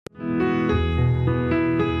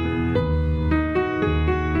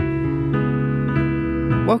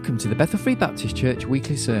Welcome to the Bethel Free Baptist Church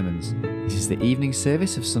weekly sermons. This is the evening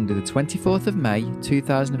service of Sunday the 24th of May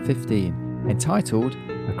 2015, entitled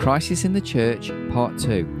A Crisis in the Church, Part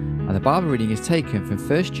 2, and the Bible reading is taken from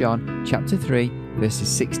 1 John chapter 3, verses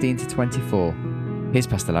 16 to 24. Here's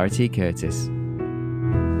Pastor Larry T. Curtis. I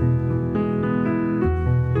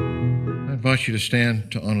invite you to stand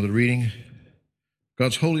to honor the reading of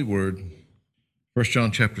God's holy word, 1 John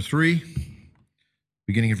chapter 3,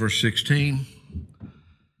 beginning of verse 16.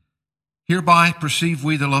 Hereby perceive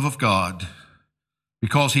we the love of God,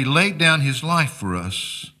 because he laid down his life for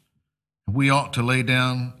us, and we ought to lay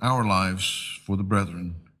down our lives for the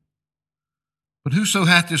brethren. But whoso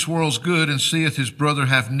hath this world's good, and seeth his brother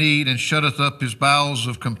have need, and shutteth up his bowels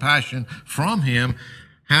of compassion from him,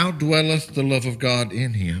 how dwelleth the love of God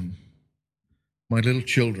in him? My little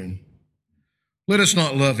children, let us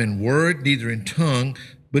not love in word, neither in tongue,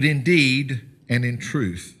 but in deed and in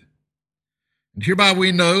truth. And hereby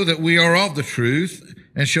we know that we are of the truth,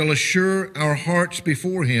 and shall assure our hearts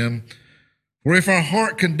before him. For if our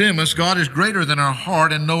heart condemn us, God is greater than our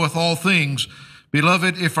heart, and knoweth all things.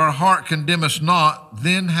 Beloved, if our heart condemn us not,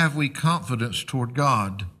 then have we confidence toward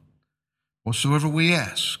God. Whatsoever we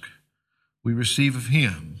ask, we receive of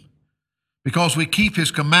him, because we keep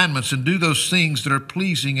his commandments and do those things that are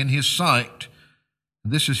pleasing in his sight.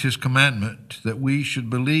 And this is his commandment, that we should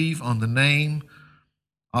believe on the name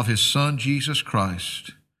of his Son, Jesus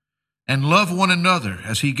Christ, and love one another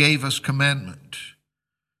as he gave us commandment.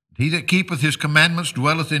 He that keepeth his commandments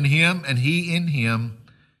dwelleth in him, and he in him.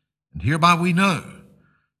 And hereby we know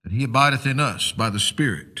that he abideth in us by the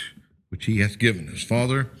Spirit which he hath given us.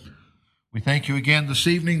 Father, we thank you again this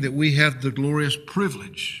evening that we have the glorious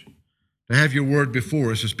privilege to have your word before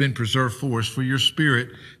us. It's been preserved for us, for your Spirit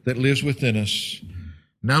that lives within us.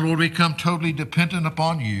 Now, Lord, we come totally dependent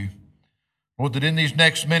upon you. Lord, that in these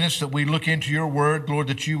next minutes that we look into your word, Lord,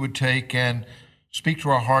 that you would take and speak to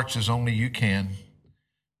our hearts as only you can.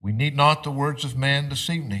 We need not the words of man this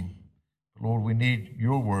evening. But Lord, we need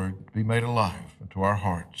your word to be made alive into our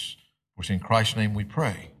hearts. For it's in Christ's name we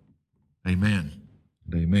pray. Amen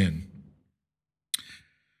and amen.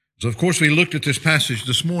 So, of course, we looked at this passage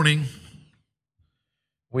this morning.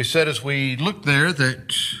 We said as we looked there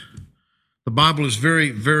that the Bible is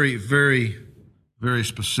very, very, very, very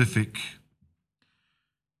specific.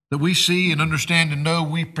 That we see and understand and know,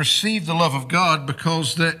 we perceive the love of God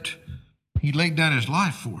because that he laid down his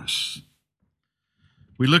life for us.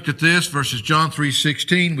 We looked at this, verses John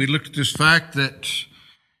 3:16. We looked at this fact that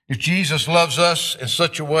if Jesus loves us in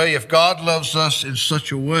such a way, if God loves us in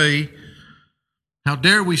such a way, how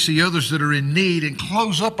dare we see others that are in need and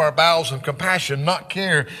close up our bowels of compassion, not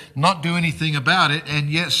care, not do anything about it, and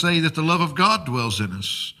yet say that the love of God dwells in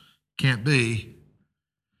us? Can't be.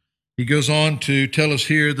 He goes on to tell us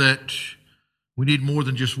here that we need more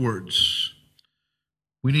than just words.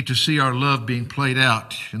 We need to see our love being played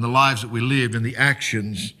out in the lives that we live, in the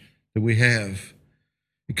actions that we have.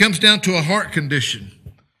 It comes down to a heart condition.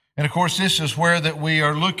 And of course, this is where that we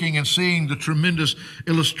are looking and seeing the tremendous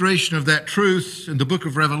illustration of that truth in the book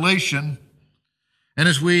of Revelation. And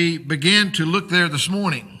as we began to look there this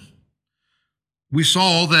morning, we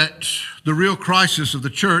saw that the real crisis of the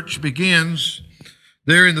church begins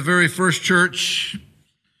there in the very first church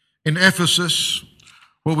in Ephesus,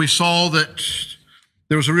 where we saw that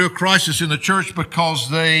there was a real crisis in the church because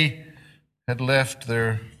they had left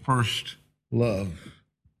their first love.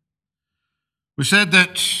 We said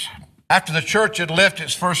that after the church had left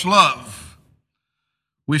its first love,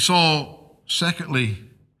 we saw, secondly,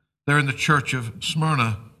 there in the church of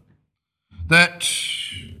Smyrna, that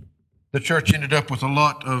the church ended up with a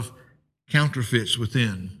lot of counterfeits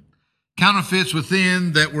within. Counterfeits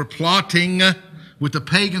within that were plotting with the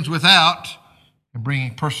pagans without and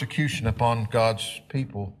bringing persecution upon God's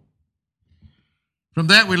people. From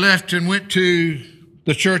that we left and went to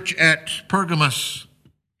the church at Pergamos.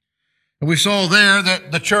 And we saw there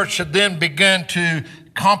that the church had then begun to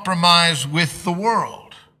compromise with the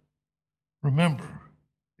world. Remember,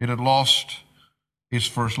 it had lost its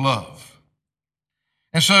first love.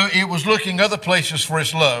 And so it was looking other places for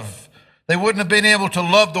its love. They wouldn't have been able to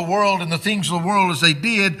love the world and the things of the world as they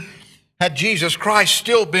did had Jesus Christ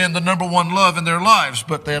still been the number one love in their lives,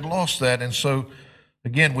 but they had lost that. And so,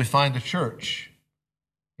 again, we find the church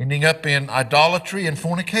ending up in idolatry and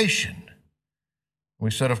fornication.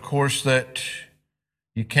 We said, of course, that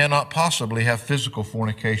you cannot possibly have physical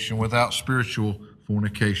fornication without spiritual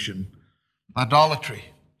fornication.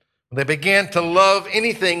 Idolatry. They began to love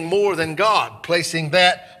anything more than God, placing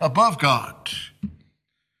that above God.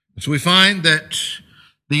 So we find that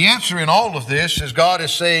the answer in all of this is God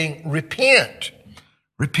is saying, repent.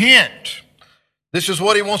 Repent. This is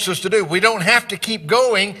what he wants us to do. We don't have to keep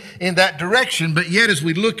going in that direction, but yet as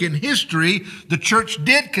we look in history, the church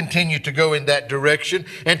did continue to go in that direction,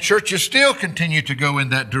 and churches still continue to go in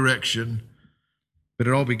that direction. But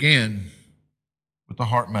it all began with the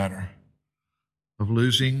heart matter of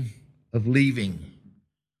leaving,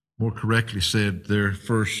 more correctly said, their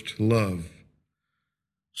first love.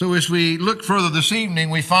 So as we look further this evening,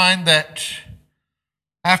 we find that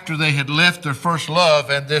after they had left their first love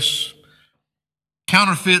and this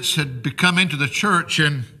counterfeits had become into the church,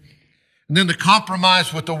 and then the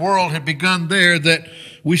compromise with the world had begun there, that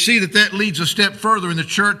we see that leads a step further in the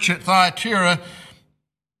church at Thyatira.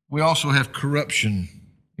 We also have corruption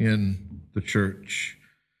in the church.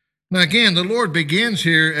 Now again, the Lord begins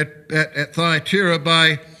here at Thyatira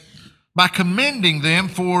by commending them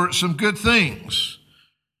for some good things.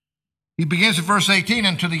 He begins at verse 18,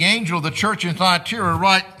 and to the angel of the church in Thyatira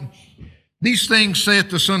write, These things saith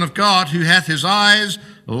the Son of God, who hath his eyes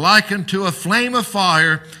like unto a flame of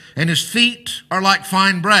fire, and his feet are like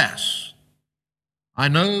fine brass. I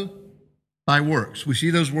know thy works. We see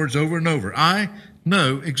those words over and over. I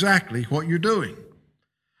know exactly what you're doing.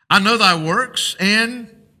 I know thy works and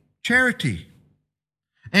charity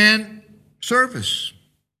and service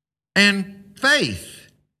and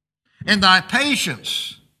faith and thy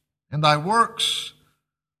patience and thy works,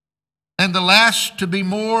 and the last to be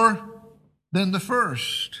more than the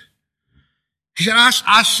first. He said,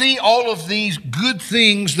 I see all of these good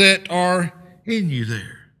things that are in you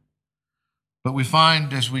there. But we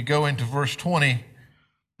find as we go into verse 20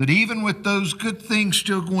 that even with those good things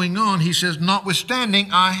still going on, he says, Notwithstanding,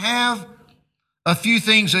 I have a few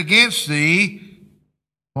things against thee.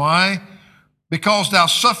 Why? Because thou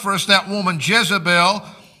sufferest that woman Jezebel,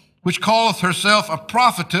 which calleth herself a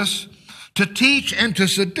prophetess, to teach and to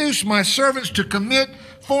seduce my servants to commit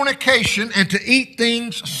fornication and to eat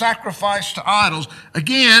things sacrificed to idols.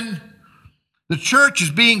 Again, the church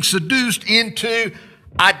is being seduced into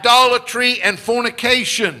idolatry and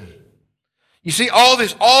fornication. You see, all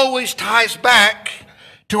this always ties back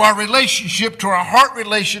to our relationship, to our heart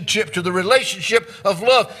relationship, to the relationship of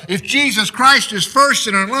love. If Jesus Christ is first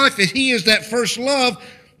in our life, if he is that first love,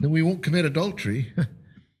 then we won't commit adultery.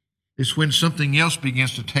 It's when something else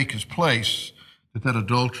begins to take his place that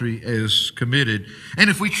adultery is committed. And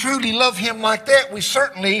if we truly love him like that, we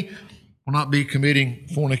certainly will not be committing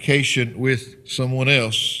fornication with someone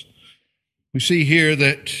else. We see here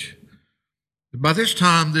that by this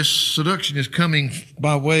time, this seduction is coming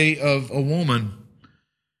by way of a woman.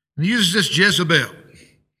 And he uses this Jezebel.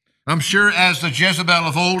 I'm sure as the Jezebel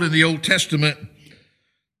of old in the Old Testament.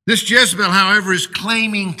 This Jezebel, however, is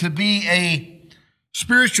claiming to be a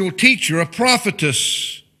spiritual teacher, a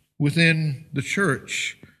prophetess within the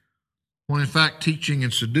church, when in fact teaching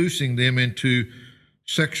and seducing them into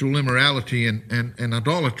sexual immorality and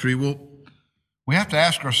idolatry. Well, we have to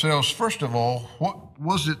ask ourselves, first of all, what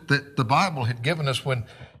was it that the Bible had given us when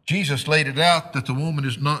Jesus laid it out that the woman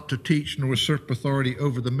is not to teach nor usurp authority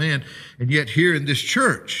over the man? And yet here in this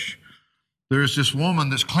church, there's this woman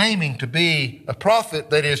that's claiming to be a prophet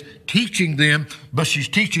that is teaching them, but she's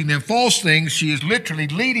teaching them false things. She is literally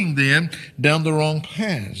leading them down the wrong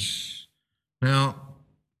paths. Now,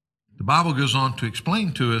 the Bible goes on to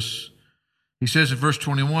explain to us, he says in verse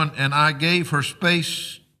 21, And I gave her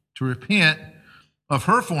space to repent of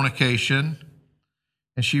her fornication,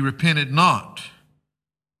 and she repented not.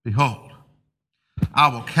 Behold, I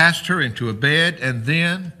will cast her into a bed, and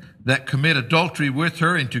then that commit adultery with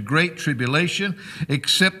her into great tribulation,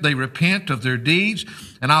 except they repent of their deeds.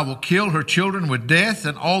 And I will kill her children with death,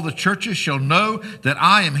 and all the churches shall know that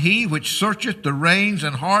I am he which searcheth the reins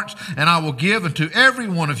and hearts, and I will give unto every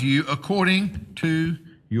one of you according to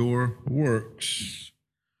your works.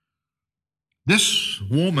 This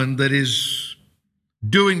woman that is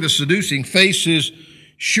doing the seducing faces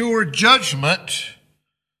sure judgment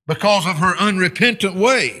because of her unrepentant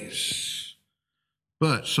ways.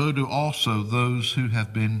 But so do also those who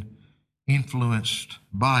have been influenced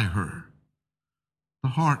by her. The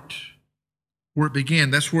heart, where it began,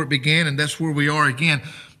 that's where it began, and that's where we are again.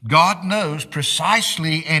 God knows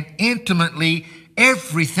precisely and intimately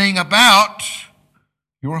everything about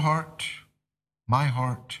your heart, my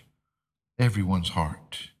heart, everyone's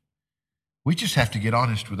heart. We just have to get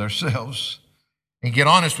honest with ourselves and get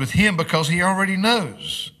honest with him, because he already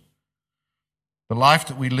knows the life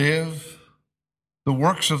that we live. The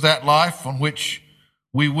works of that life on which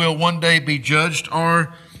we will one day be judged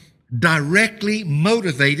are directly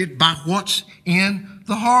motivated by what's in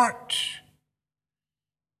the heart.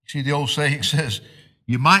 See, the old saying says,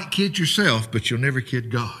 you might kid yourself, but you'll never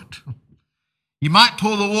kid God. You might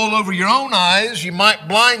pull the wool over your own eyes, you might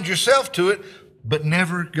blind yourself to it, but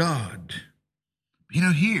never God.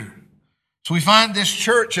 Here. So we find this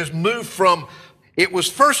church has moved from, it was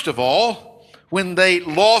first of all, when they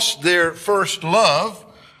lost their first love,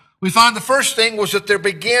 we find the first thing was that there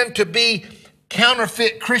began to be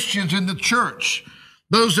counterfeit Christians in the church.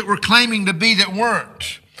 Those that were claiming to be that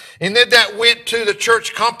weren't. And then that went to the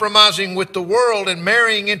church compromising with the world and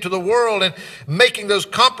marrying into the world and making those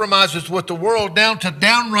compromises with the world down to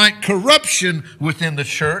downright corruption within the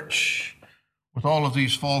church with all of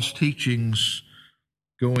these false teachings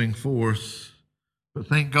going forth. But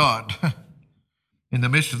thank God, in the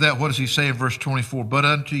midst of that, what does he say in verse 24? But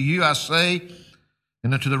unto you I say,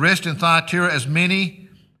 and unto the rest in Thyatira, as many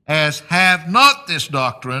as have not this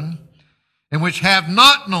doctrine, and which have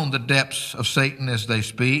not known the depths of Satan as they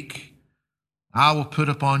speak, I will put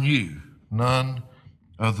upon you none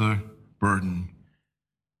other burden.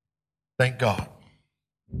 Thank God.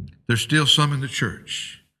 There's still some in the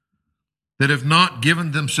church that have not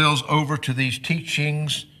given themselves over to these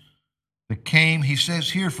teachings that came, he says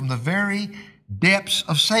here, from the very depths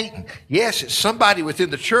of Satan. Yes, it's somebody within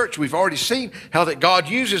the church. We've already seen how that God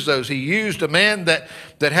uses those. He used a man that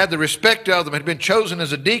had the respect of them, had been chosen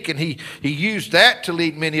as a deacon. He used that to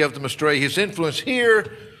lead many of them astray. His influence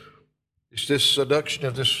here is this seduction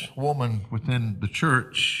of this woman within the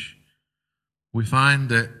church. We find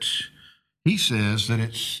that he says that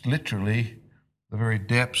it's literally the very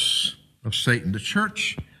depths of Satan. The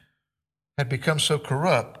church had become so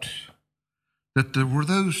corrupt that there were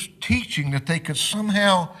those teaching that they could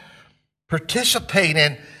somehow participate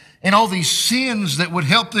in all these sins that would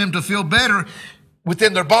help them to feel better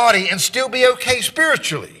within their body and still be okay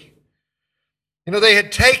spiritually. They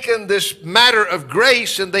had taken this matter of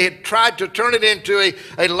grace and they had tried to turn it into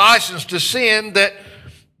a license to sin, that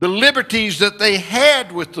the liberties that they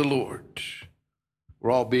had with the Lord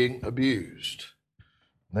were all being abused.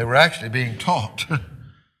 They were actually being taught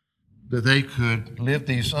that they could live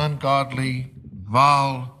these ungodly,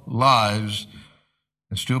 vile lives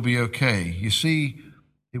and still be okay. You see,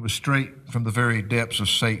 it was straight from the very depths of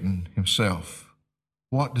Satan himself.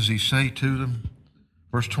 What does he say to them?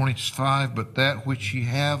 Verse 25, but that which ye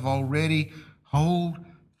have already hold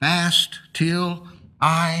fast till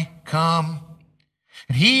I come.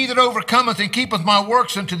 And he that overcometh and keepeth my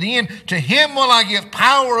works unto the end, to him will I give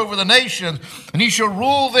power over the nations, and he shall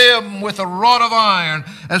rule them with a rod of iron.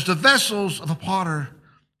 As the vessels of a potter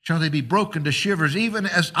shall they be broken to shivers, even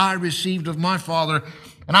as I received of my Father.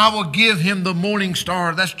 And I will give him the morning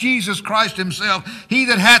star. That's Jesus Christ himself. He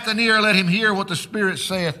that hath an ear, let him hear what the Spirit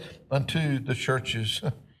saith unto the churches.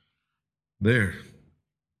 There.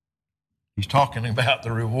 He's talking about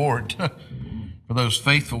the reward for those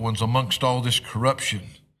faithful ones amongst all this corruption.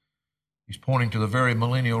 He's pointing to the very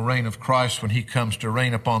millennial reign of Christ when he comes to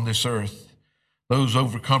reign upon this earth. Those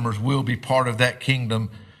overcomers will be part of that kingdom,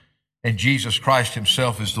 and Jesus Christ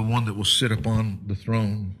himself is the one that will sit upon the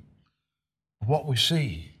throne. What we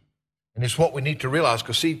see, and it's what we need to realize,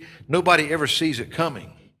 because see, nobody ever sees it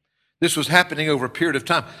coming. This was happening over a period of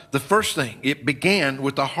time. The first thing, it began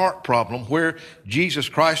with a heart problem where Jesus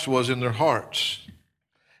Christ was in their hearts.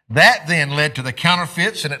 That then led to the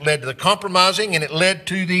counterfeits, and it led to the compromising, and it led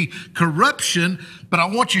to the corruption. But I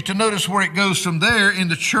want you to notice where it goes from there. In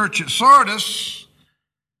the church at Sardis,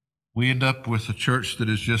 we end up with a church that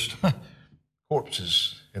is just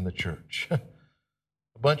corpses in the church. A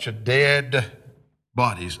bunch of dead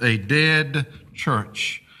bodies, a dead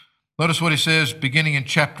church. Notice what he says beginning in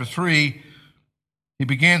chapter 3. He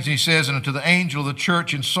begins and he says, and unto the angel of the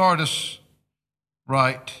church in Sardis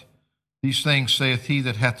write, these things saith he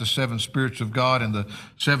that hath the 7 spirits of God and the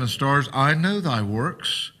 7 stars. I know thy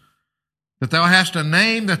works, that thou hast a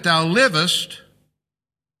name, that thou livest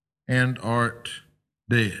and art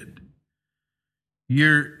dead.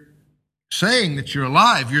 You're saying that you're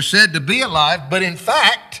alive. You're said to be alive, but in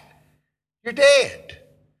fact, you're dead.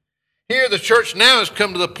 Here the church now has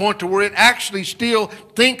come to the point to where it actually still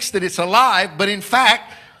thinks that it's alive, but in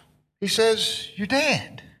fact, he says, you're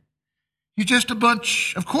dead. You're just a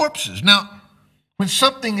bunch of corpses. Now, when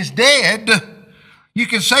something is dead, you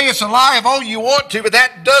can say it's alive all you want to, but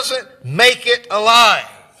that doesn't make it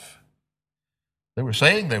alive. They were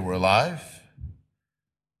saying they were alive,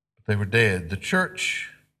 but they were dead. The church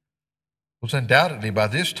was undoubtedly by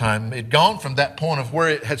this time, it had gone from that point of where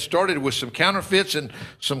it had started with some counterfeits and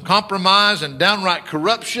some compromise and downright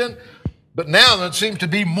corruption, but now there seems to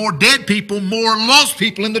be more dead people, more lost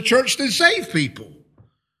people in the church than saved people.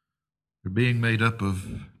 They're being made up of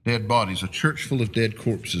dead bodies, a church full of dead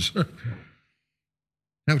corpses.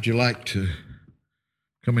 How would you like to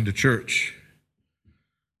come into church?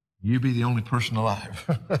 You be the only person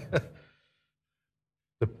alive.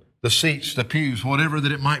 the seats, the pews, whatever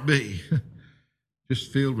that it might be,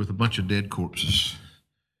 just filled with a bunch of dead corpses.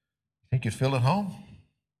 Think you'd feel at home?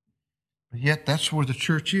 But yet that's where the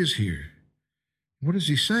church is here. What does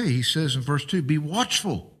he say? He says in verse 2, be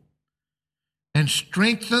watchful and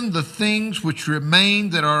strengthen the things which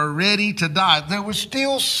remain that are ready to die. There was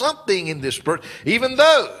still something in this verse, even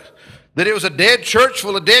though that it was a dead church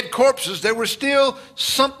full of dead corpses, there was still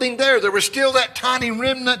something there. There was still that tiny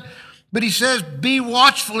remnant. But he says, be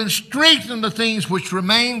watchful and strengthen the things which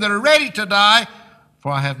remain that are ready to die,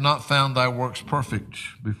 for I have not found thy works perfect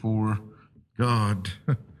before God.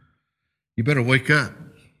 You better wake up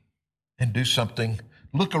and do something.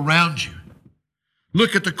 Look around you.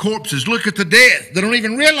 Look at the corpses. Look at the dead. They don't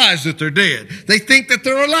even realize that they're dead. They think that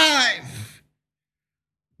they're alive.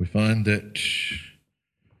 We find that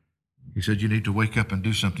he said you need to wake up and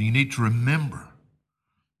do something. You need to remember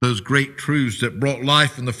those great truths that brought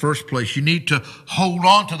life in the first place. You need to hold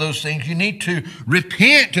on to those things. You need to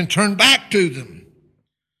repent and turn back to them.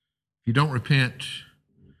 If you don't repent,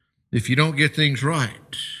 if you don't get things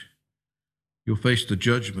right, you'll face the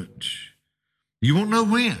judgment. You won't know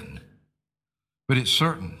when, but it's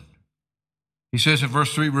certain. He says in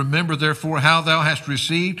verse 3, remember therefore how thou hast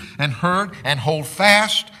received and heard, and hold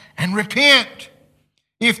fast and repent.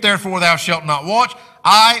 If therefore thou shalt not watch,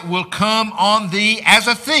 I will come on thee as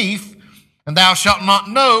a thief, and thou shalt not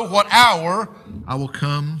know what hour I will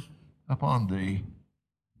come upon thee.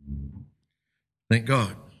 Thank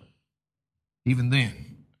God. Even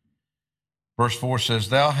then, verse 4 says,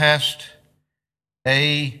 thou hast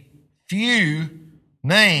a few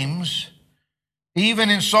names,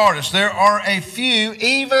 even in Sardis. There are a few,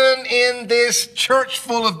 even in this church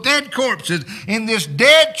full of dead corpses, in this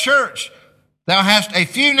dead church. Thou hast a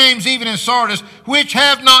few names, even in Sardis, which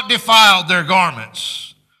have not defiled their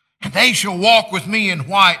garments. And they shall walk with me in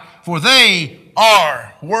white, for they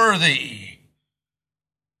are worthy.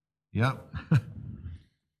 Yep.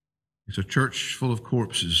 It's a church full of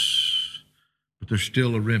corpses, but there's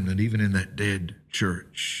still a remnant, even in that dead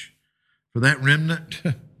church. For that remnant,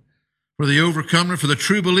 for the overcomer, for the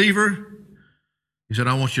true believer, he said,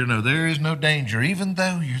 I want you to know there is no danger. Even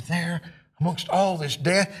though you're there amongst all this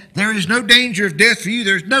death, there is no danger of death for you.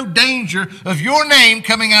 There's no danger of your name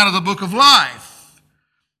coming out of the book of life.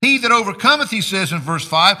 He that overcometh, he says in verse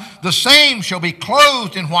 5, the same shall be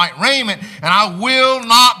clothed in white raiment, and I will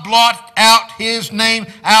not blot out his name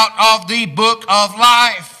out of the book of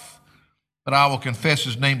life. But I will confess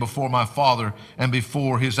his name before my Father and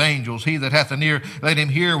before his angels. He that hath an ear, let him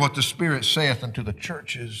hear what the Spirit saith unto the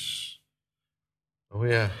churches. Oh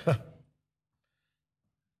yeah.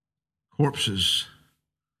 Corpses.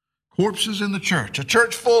 Corpses in the church. A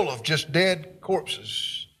church full of just dead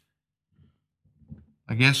corpses.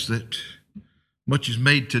 I guess that much is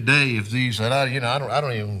made today of these, and I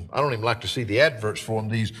don't even like to see the adverts for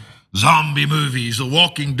them, these zombie movies, The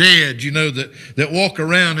Walking Dead, that walk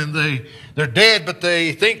around and they're dead, but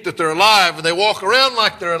they think that they're alive, and they walk around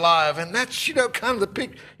like they're alive. And that's, kind of the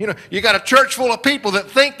picture. You got a church full of people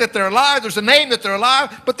that think that they're alive. There's a name that they're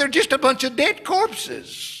alive, but they're just a bunch of dead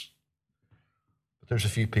corpses. But there's a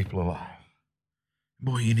few people alive.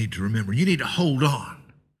 Boy, you need to remember, you need to hold on.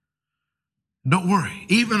 Don't worry,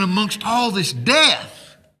 even amongst all this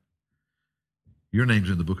death, your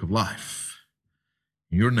name's in the book of life.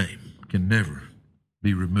 Your name can never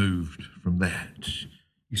be removed from that.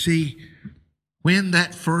 You see, when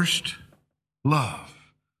that first love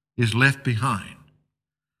is left behind,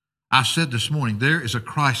 I said this morning, there is a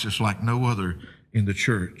crisis like no other in the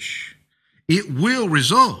church. It will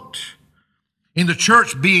result in the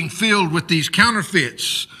church being filled with these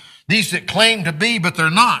counterfeits, these that claim to be, but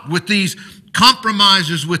they're not, with these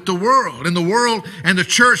compromises with the world, and the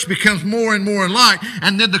church becomes more and more alike,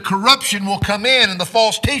 and then the corruption will come in and the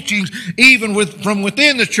false teachings even from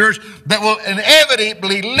within the church that will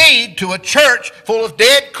inevitably lead to a church full of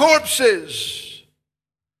dead corpses.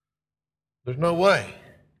 There's no way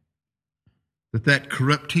that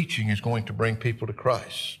corrupt teaching is going to bring people to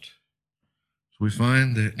Christ. So we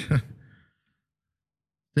find that the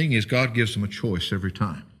thing is, God gives them a choice every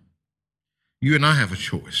time. You and I have a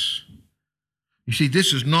choice. You see,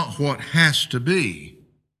 this is not what has to be.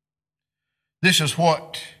 This is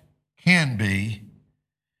what can be,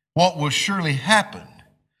 what will surely happen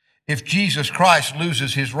if Jesus Christ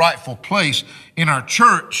loses his rightful place in our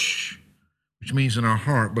church, which means in our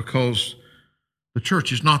heart, because the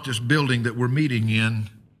church is not this building that we're meeting in.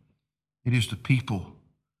 It is the people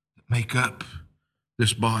that make up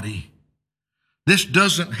this body. This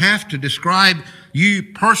doesn't have to describe you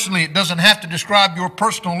personally. It doesn't have to describe your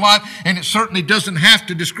personal life, and it certainly doesn't have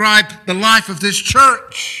to describe the life of this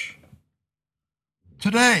church.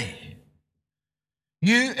 today.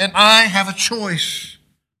 You and I have a choice.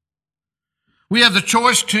 We have the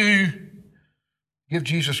choice to give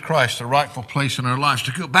Jesus Christ the rightful place in our lives,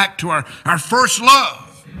 to go back to our first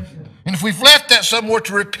love. And if we've left that somewhere,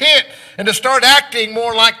 to repent and to start acting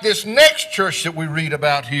more like this next church that we read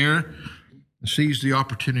about here, and seize the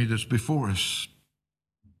opportunity that's before us.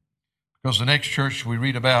 Because the next church we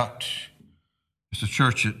read about is the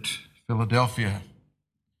church at Philadelphia.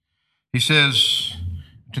 He says,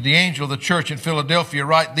 to the angel of the church in Philadelphia,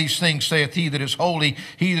 write, these things saith he that is holy,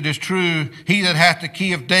 he that is true, he that hath the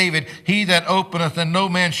key of David, he that openeth and no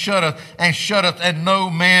man shutteth, and shutteth and no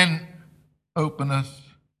man openeth.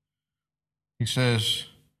 He says,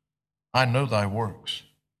 I know thy works.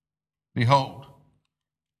 Behold,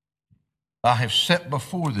 I have set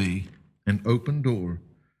before thee an open door,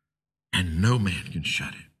 and no man can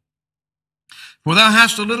shut it. For thou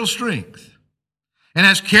hast a little strength, and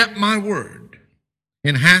hast kept my word,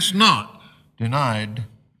 and hast not denied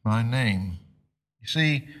my name. You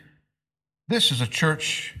see, this is a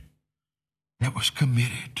church that was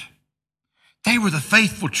committed. They were the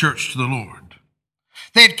faithful church to the Lord.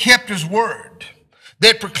 They had kept his word. They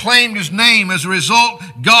had proclaimed his name. As a result,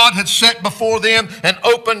 God had set before them an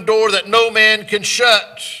open door that no man can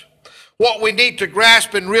shut. What we need to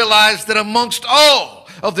grasp and realize that amongst all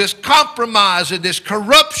of this compromise and this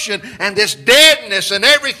corruption and this deadness and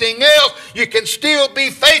everything else, you can still be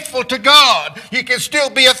faithful to God. You can still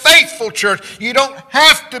be a faithful church. You don't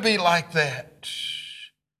have to be like that.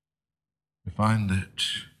 We find that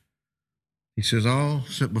he says, I'll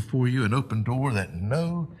set before you an open door that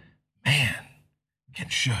no man can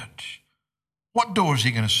shut. What door is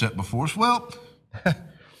he going to set before us? Well,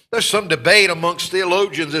 there's some debate amongst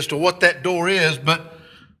theologians as to what that door is, but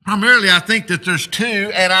primarily I think that there's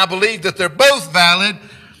two, and I believe that they're both valid.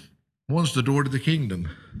 One's the door to the kingdom.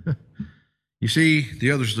 You see,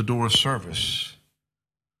 the other's the door of service.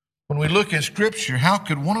 When we look in Scripture, how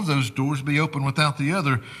could one of those doors be open without the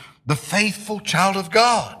other? The faithful child of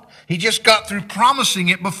God. He just got through promising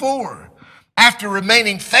it before. After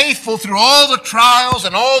remaining faithful through all the trials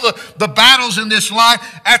and all the battles in this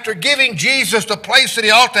life, after giving Jesus the place that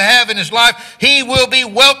he ought to have in his life, he will be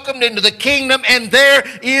welcomed into the kingdom, and there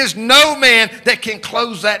is no man that can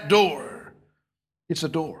close that door. It's a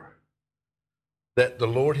door that the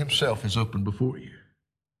Lord himself has opened before you.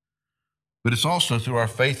 But it's also through our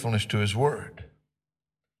faithfulness to his word,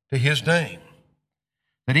 to his name,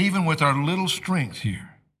 that even with our little strength here,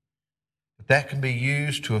 that can be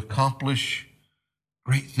used to accomplish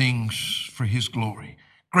great things for his glory,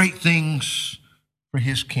 great things for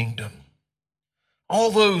his kingdom.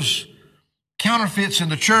 All those counterfeits in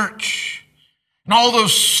the church and all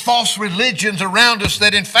those false religions around us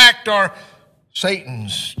that in fact are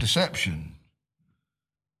Satan's deception.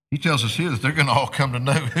 He tells us here that they're going to all come to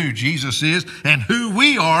know who Jesus is and who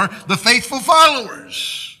we are, the faithful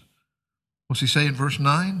followers. What's he say in verse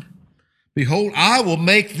 9? Behold, I will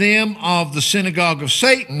make them of the synagogue of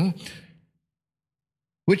Satan,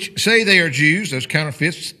 which say they are Jews, those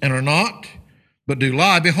counterfeits, and are not, but do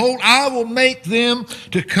lie. Behold, I will make them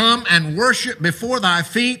to come and worship before thy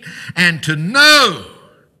feet, and to know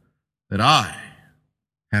that I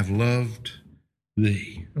have loved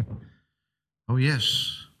thee. Oh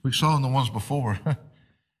yes, we saw in the ones before.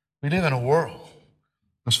 We live in a world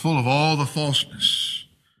that's full of all the falseness.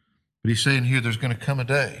 But he's saying here there's going to come a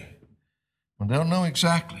day when they'll know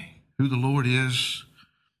exactly who the Lord is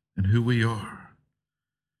and who we are.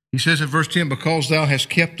 He says in verse 10, because thou hast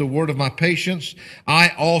kept the word of my patience, I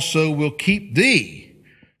also will keep thee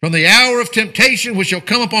from the hour of temptation which shall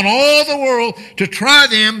come upon all the world to try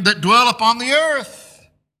them that dwell upon the earth.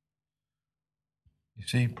 You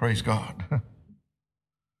see, praise God.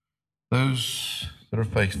 Those that are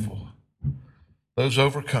faithful, those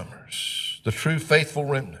overcomers, the true faithful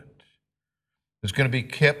remnant is going to be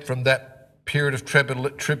kept from that period of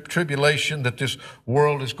tribulation that this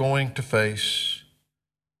world is going to face.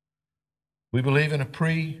 We believe in a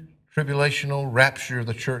pre-tribulational rapture of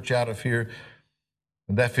the church out of here,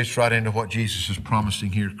 and that fits right into what Jesus is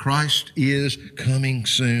promising here. Christ is coming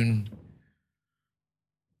soon.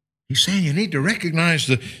 He's saying you need to recognize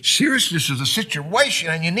the seriousness of the situation,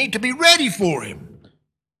 and you need to be ready for him.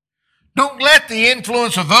 Don't let the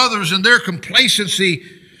influence of others and their complacency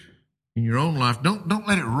in your own life, don't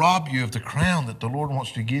let it rob you of the crown that the Lord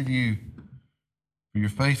wants to give you for your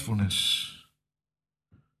faithfulness.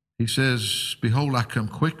 He says, behold, I come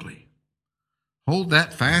quickly. Hold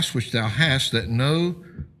that fast which thou hast, that no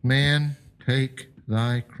man take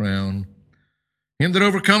thy crown. Him that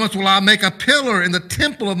overcometh will I make a pillar in the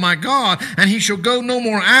temple of my God, and he shall go no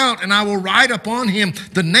more out, and I will write upon him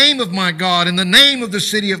the name of my God, and the name of the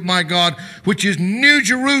city of my God, which is New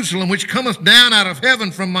Jerusalem, which cometh down out of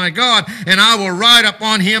heaven from my God, and I will write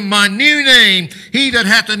upon him my new name. He that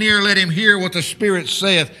hath an ear, let him hear what the Spirit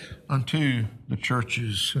saith unto the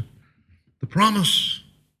churches. The promise,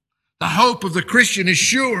 the hope of the Christian is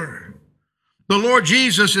sure. The Lord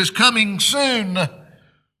Jesus is coming soon.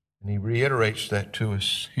 And he reiterates that to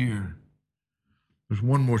us here. There's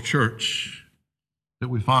one more church that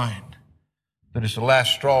we find that is the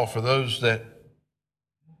last straw for those that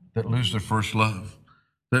lose their first love,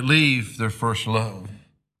 that leave their first love.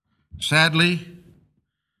 Sadly,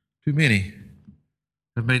 too many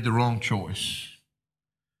have made the wrong choice.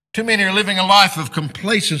 Too many are living a life of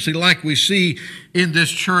complacency like we see in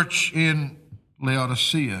this church in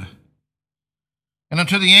Laodicea. And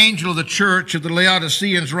unto the angel of the church of the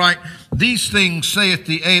Laodiceans write, These things saith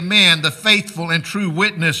the Amen, the faithful and true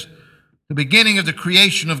witness, the beginning of the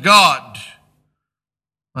creation of God.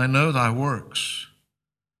 I know thy works,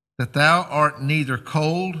 that thou art neither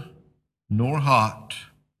cold nor hot.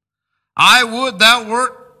 I would thou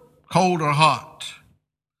wert cold or hot.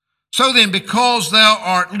 So then, because thou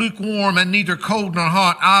art lukewarm and neither cold nor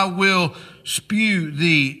hot, I will spew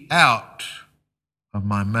thee out of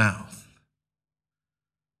my mouth.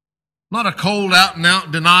 Not a cold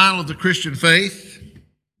out-and-out denial of the Christian faith.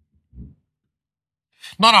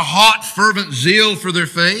 Not a hot, fervent zeal for their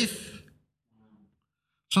faith.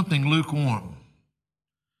 Something lukewarm.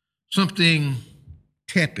 Something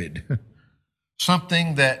tepid.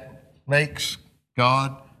 Something that makes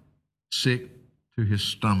God sick to his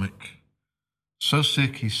stomach. So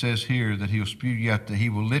sick, he says here, that he'll spew you out, that he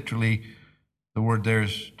will literally, the word there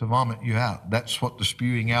is to vomit you out. That's what the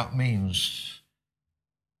spewing out means.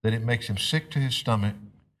 That it makes him sick to his stomach,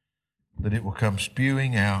 that it will come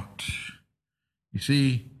spewing out. You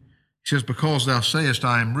see, he says, Because thou sayest,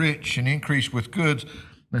 I am rich and increase with goods,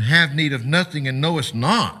 and have need of nothing, and knowest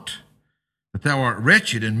not that thou art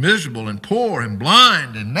wretched and miserable and poor and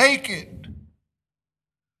blind and naked.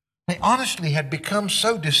 They honestly had become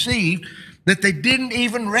so deceived that they didn't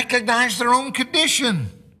even recognize their own condition.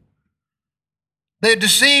 They had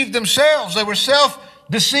deceived themselves. They were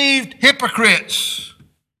self-deceived hypocrites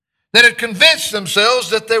that had convinced themselves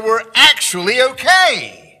that they were actually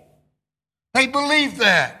okay. They believed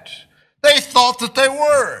that. They thought that they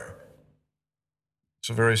were. It's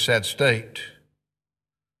a very sad state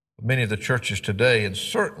of many of the churches today, and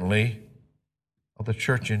certainly of the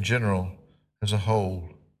church in general as a whole.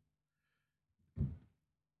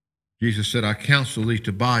 Jesus said, I counsel thee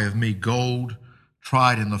to buy of me gold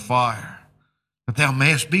tried in the fire, that thou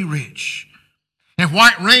mayest be rich, and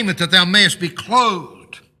white raiment, that thou mayest be clothed,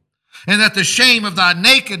 and that the shame of thy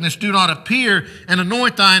nakedness do not appear, and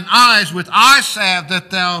anoint thine eyes with eye salve, that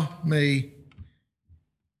thou may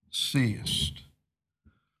seest.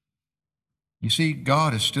 You see,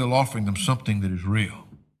 God is still offering them something that is real.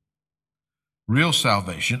 Real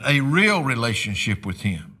salvation, a real relationship with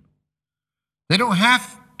him. They don't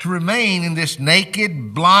have to remain in this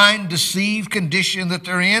naked, blind, deceived condition that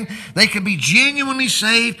they're in. They can be genuinely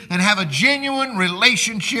saved and have a genuine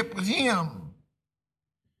relationship with him.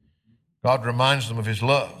 God reminds them of his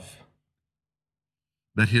love,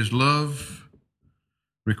 that his love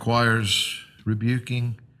requires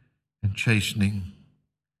rebuking and chastening.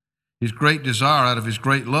 His great desire out of his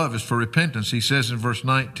great love is for repentance. He says in verse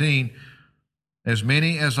 19, As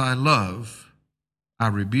many as I love, I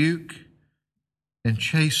rebuke and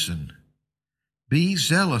chasten. Be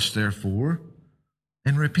zealous, therefore,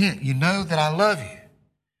 and repent. You know that I love you.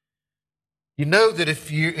 You know that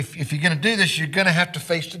if you're going to do this, you're going to have to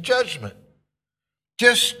face the judgment.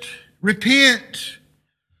 Just repent.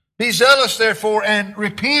 Be zealous, therefore, and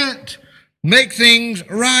repent. Make things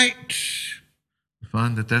right. We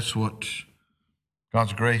find that that's what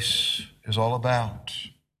God's grace is all about.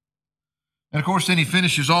 And of course, then he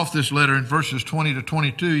finishes off this letter in verses 20 to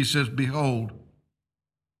 22. He says, Behold,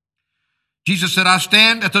 Jesus said, I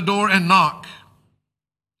stand at the door and knock.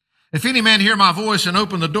 If any man hear my voice and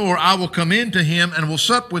open the door, I will come in to him and will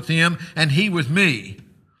sup with him, and he with me.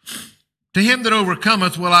 To him that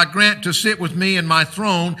overcometh will I grant to sit with me in my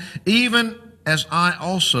throne, even as I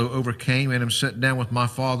also overcame and am set down with my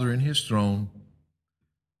Father in his throne.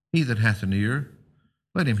 He that hath an ear,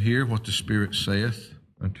 let him hear what the Spirit saith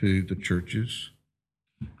unto the churches.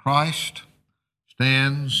 Christ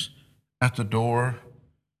stands at the door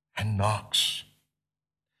and knocks.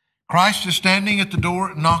 Christ is standing at the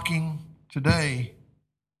door knocking today.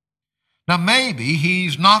 Now maybe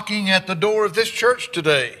he's knocking at the door of this church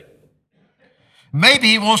today. Maybe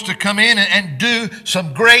He wants to come in and do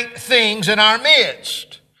some great things in our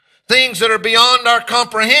midst. Things that are beyond our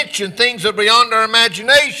comprehension, things that are beyond our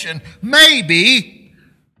imagination. Maybe,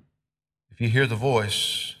 if you hear the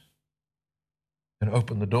voice and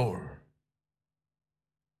open the door,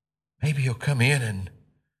 maybe He'll come in and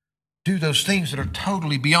do those things that are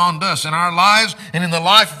totally beyond us in our lives and in the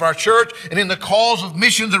life of our church and in the cause of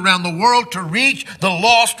missions around the world to reach the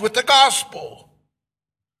lost with the gospel.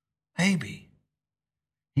 Maybe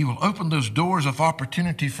He will open those doors of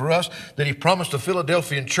opportunity for us that He promised the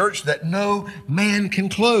Philadelphian church that no man can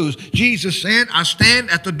close. Jesus said, I stand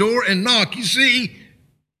at the door and knock. You see,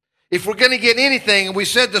 if we're going to get anything, and we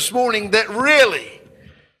said this morning that really,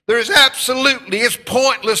 there is absolutely, it's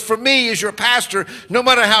pointless for me as your pastor, no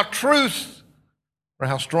matter how truth or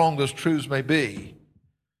how strong those truths may be.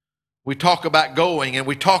 We talk about going and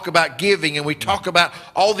we talk about giving and we talk about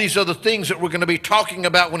all these other things that we're going to be talking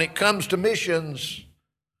about when it comes to missions.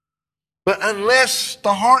 But unless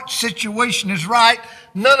the heart situation is right,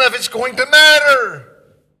 none of it's going to matter.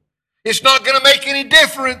 It's not going to make any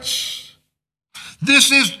difference.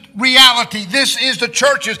 This is reality. This is the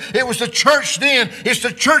churches. It was the church then. It's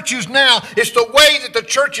the churches now. It's the way that the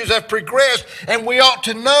churches have progressed, and we ought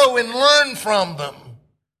to know and learn from them.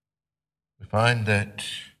 We find that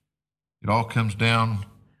it all comes down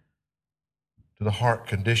to the heart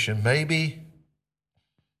condition. Maybe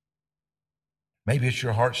it's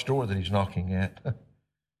your heart's door that He's knocking at.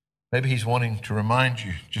 Maybe He's wanting to remind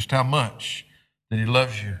you just how much that He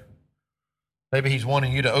loves you. Maybe He's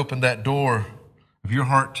wanting you to open that door of your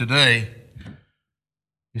heart today.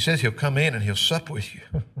 He says He'll come in and He'll sup with you.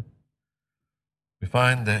 We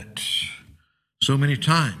find that so many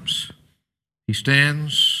times He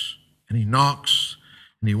stands and He knocks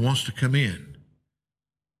and He wants to come in,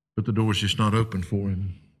 but the door's just not open for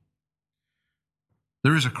Him.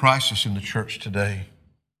 There is a crisis in the church today.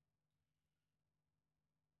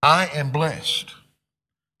 I am blessed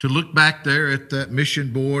to look back there at that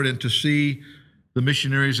mission board and to see the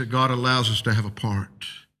missionaries that God allows us to have a part.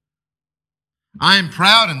 I am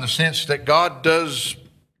proud in the sense that God does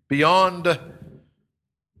beyond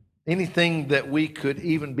anything that we could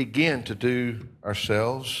even begin to do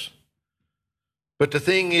ourselves. But the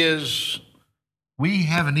thing is, we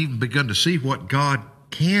haven't even begun to see what God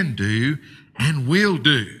can do and will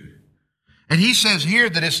do. And He says here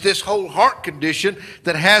that it's this whole heart condition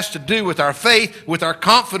that has to do with our faith, with our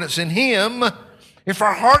confidence in Him. If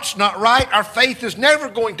our heart's not right, our faith is never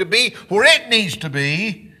going to be where it needs to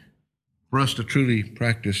be for us to truly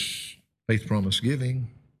practice faith promise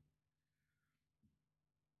giving.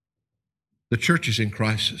 The church is in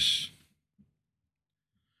crisis.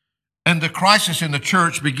 And the crisis in the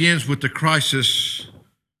church begins with the crisis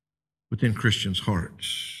within Christians'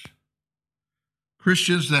 hearts.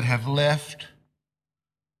 Christians that have left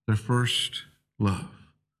their first love,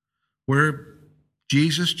 where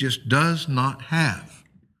Jesus just does not have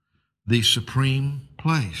the supreme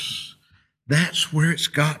place. That's where it's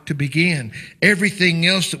got to begin. Everything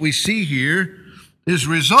else that we see here is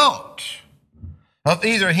a result of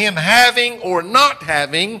either Him having or not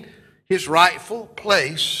having His rightful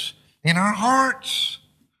place in our hearts.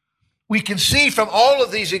 We can see from all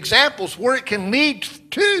of these examples where it can lead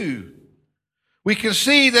to. We can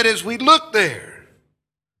see that as we look there,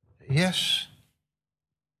 yes,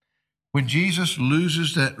 when Jesus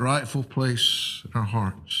loses that rightful place in our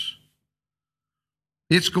hearts,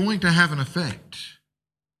 it's going to have an effect.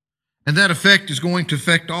 And that effect is going to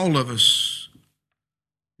affect all of us.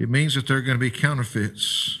 It means that there are going to be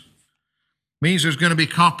counterfeits. It means there's going to be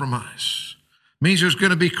compromise. It means there's going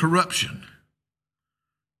to be corruption.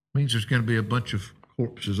 It means there's going to be a bunch of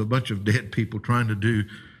corpses, a bunch of dead people trying to do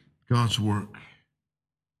God's work.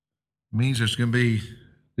 It means there's going to be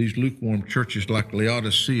these lukewarm churches like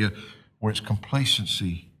Laodicea, where it's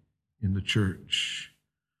complacency in the church.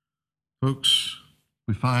 Folks,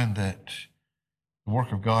 we find that the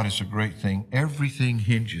work of God is a great thing. Everything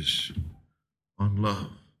hinges on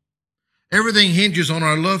love. Everything hinges on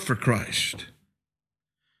our love for Christ.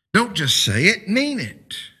 Don't just say it, mean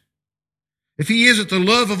it. If He isn't the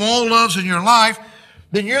love of all loves in your life,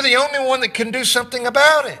 then you're the only one that can do something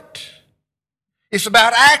about it. It's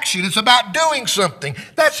about action. It's about doing something.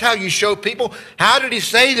 That's how you show people. How did He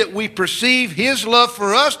say that we perceive His love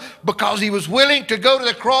for us? Because He was willing to go to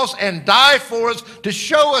the cross and die for us to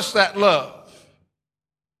show us that love.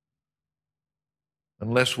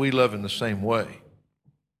 Unless we love in the same way.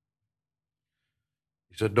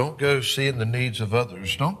 He said, don't go seeing the needs of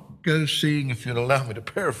others. Don't go seeing, if you'd allow me to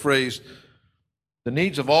paraphrase, the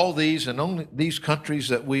needs of all these and only these countries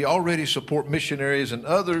that we already support missionaries and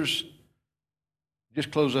others.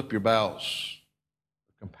 Just close up your bowels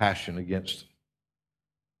compassion against them.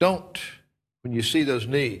 Don't, when you see those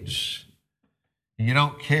needs, and you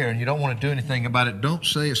don't care and you don't want to do anything about it, don't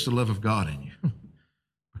say it's the love of God in you,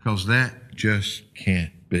 because that just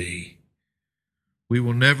can't be. We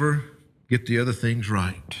will never get the other things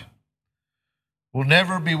right. We'll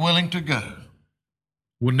never be willing to go.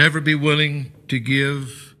 We'll never be willing to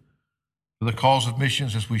give for the cause of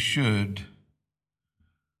missions as we should.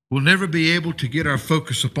 We'll never be able to get our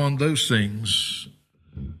focus upon those things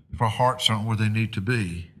if our hearts aren't where they need to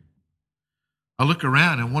be. I look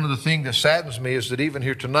around, and one of the things that saddens me is that even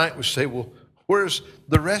here tonight we say, well, where's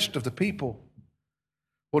the rest of the people?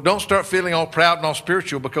 Well, don't start feeling all proud and all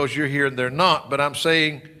spiritual because you're here and they're not. But I'm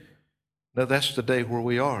saying, no, that's the day where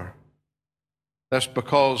we are. That's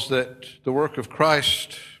because that the work of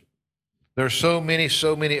Christ, there are so many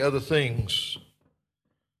other things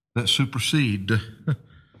that supersede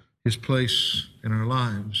His place in our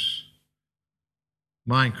lives.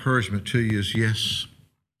 My encouragement to you is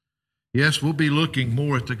yes, we'll be looking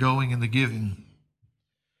more at the going and the giving.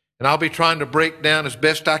 And I'll be trying to break down as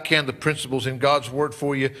best I can the principles in God's Word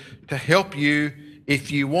for you to help you,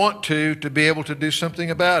 if you want to be able to do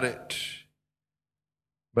something about it.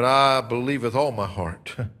 But I believe with all my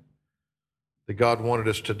heart that God wanted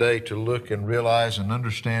us today to look and realize and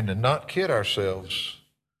understand and not kid ourselves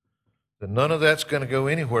that none of that's going to go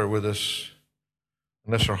anywhere with us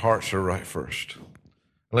unless our hearts are right first.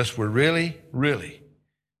 Unless we're really,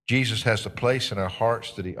 Jesus has the place in our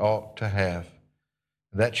hearts that He ought to have.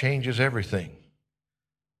 And that changes everything.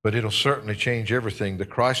 But it'll certainly change everything. The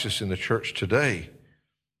crisis in the church today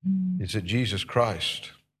is that Jesus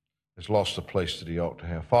Christ has lost the place that He ought to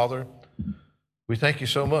have. Father, we thank You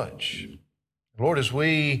so much. Lord, as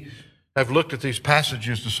we have looked at these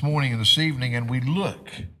passages this morning and this evening, and we look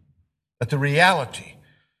at the reality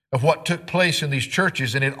of what took place in these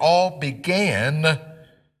churches, and it all began,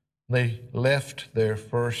 they left their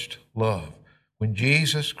first love. When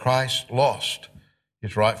Jesus Christ lost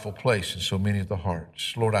His rightful place in so many of the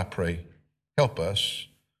hearts. Lord, I pray, help us.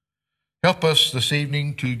 Help us this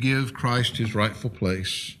evening to give Christ His rightful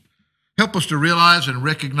place. Help us to realize and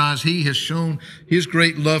recognize He has shown His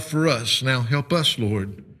great love for us. Now help us,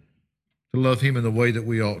 Lord, to love Him in the way that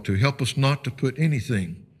we ought to. Help us not to put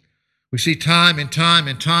anything. We see time and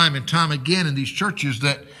time again in these churches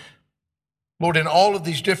that, Lord, in all of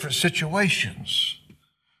these different situations,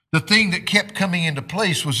 the thing that kept coming into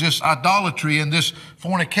place was this idolatry and this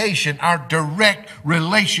fornication, our direct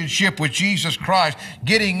relationship with Jesus Christ,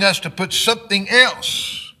 getting us to put something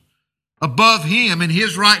else above Him in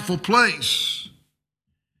His rightful place,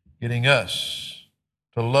 getting us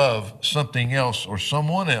to love something else or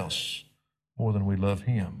someone else more than we love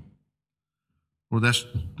Him. Well, that's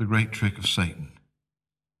the great trick of Satan.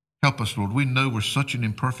 Help us, Lord. We know we're such an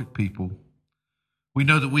imperfect people. We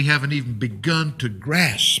know that we haven't even begun to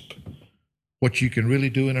grasp what You can really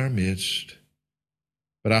do in our midst.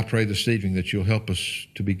 But I pray this evening that You'll help us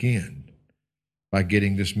to begin by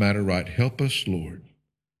getting this matter right. Help us, Lord,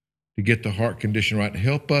 to get the heart condition right.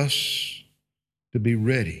 Help us to be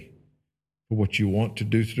ready for what You want to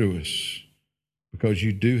do through us, because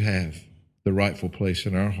You do have the rightful place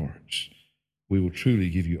in our hearts. We will truly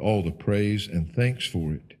give You all the praise and thanks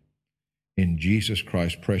for it. In Jesus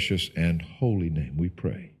Christ's precious and holy name we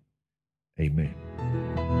pray. Amen.